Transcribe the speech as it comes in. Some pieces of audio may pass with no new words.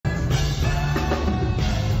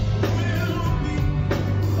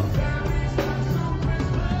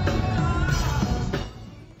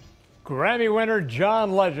Grammy winner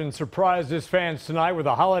John Legend surprised his fans tonight with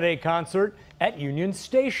a holiday concert at Union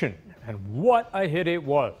Station. And what a hit it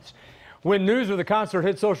was. When news of the concert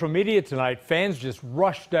hit social media tonight, fans just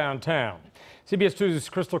rushed downtown. CBS 2's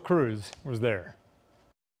Crystal Cruz was there.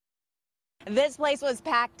 This place was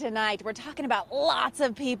packed tonight. We're talking about lots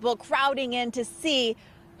of people crowding in to see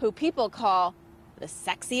who people call the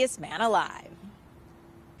sexiest man alive.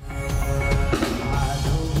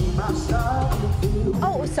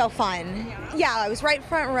 Oh, it was so fun. Yeah, I was right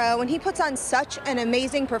front row, and he puts on such an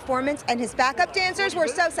amazing performance, and his backup dancers were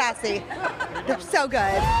so sassy. They're so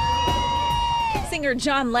good. Singer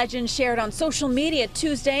John Legend shared on social media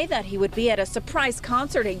Tuesday that he would be at a surprise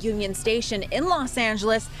concert at Union Station in Los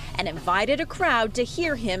Angeles and invited a crowd to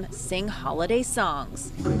hear him sing holiday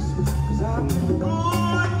songs.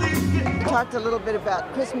 Talked a little bit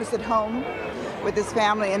about Christmas at home with his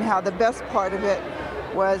family and how the best part of it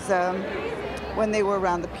was when they were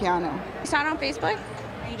around the piano. I saw it on Facebook.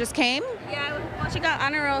 You just came? Yeah, well, she got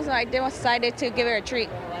honor roll, so I decided to give her a treat.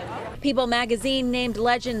 People magazine named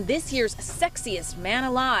Legend this year's sexiest man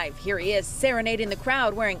alive. Here he is serenading the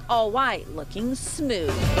crowd wearing all white, looking smooth.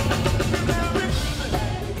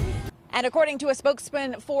 And according to a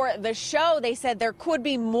spokesman for the show, they said there could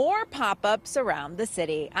be more pop-ups around the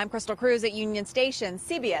city. I'm Crystal Cruz at Union Station,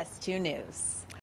 CBS 2 News.